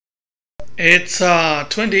It's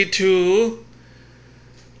 22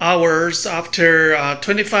 hours after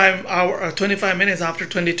 25 minutes after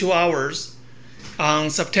 22 hours on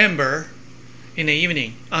September in the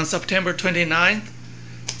evening. On September 29th,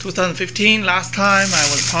 2015, last time I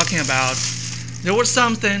was talking about there was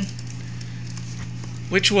something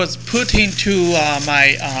which was put into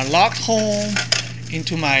my locked home,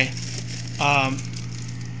 into my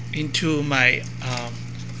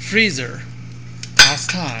freezer last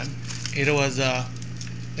time. It was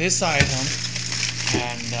this item,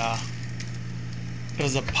 and it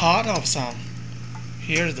was a pot of some.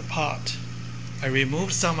 Here's the pot. I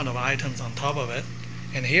removed some of the items on top of it,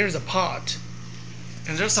 and here's a pot.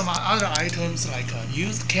 And there's some other items like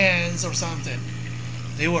used cans or something.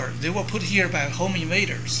 They were put here by home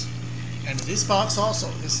invaders. And this box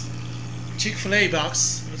also, this Chick-fil-A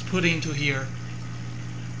box was put into here.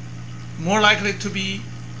 More likely to be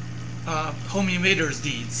home invaders'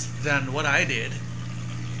 deeds than what I did.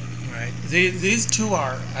 Right? These two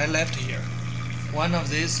are I left here. One of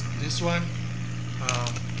this one,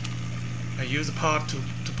 I use a pot to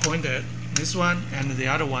point it. This one and the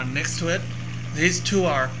other one next to it. These two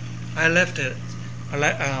are I left it.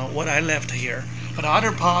 What I left here. But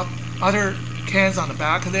other cans on the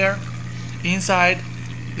back there, inside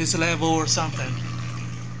this level or something,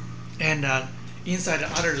 and inside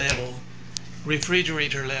the other level,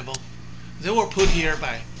 refrigerator level, they were put here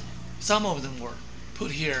by, some of them were put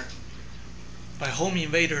here by home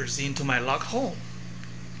invaders into my locked home.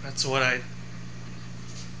 That's what I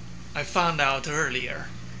found out earlier.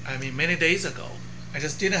 I mean, many days ago. I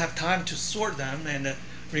just didn't have time to sort them and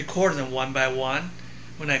record them one by one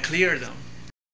when I cleared them.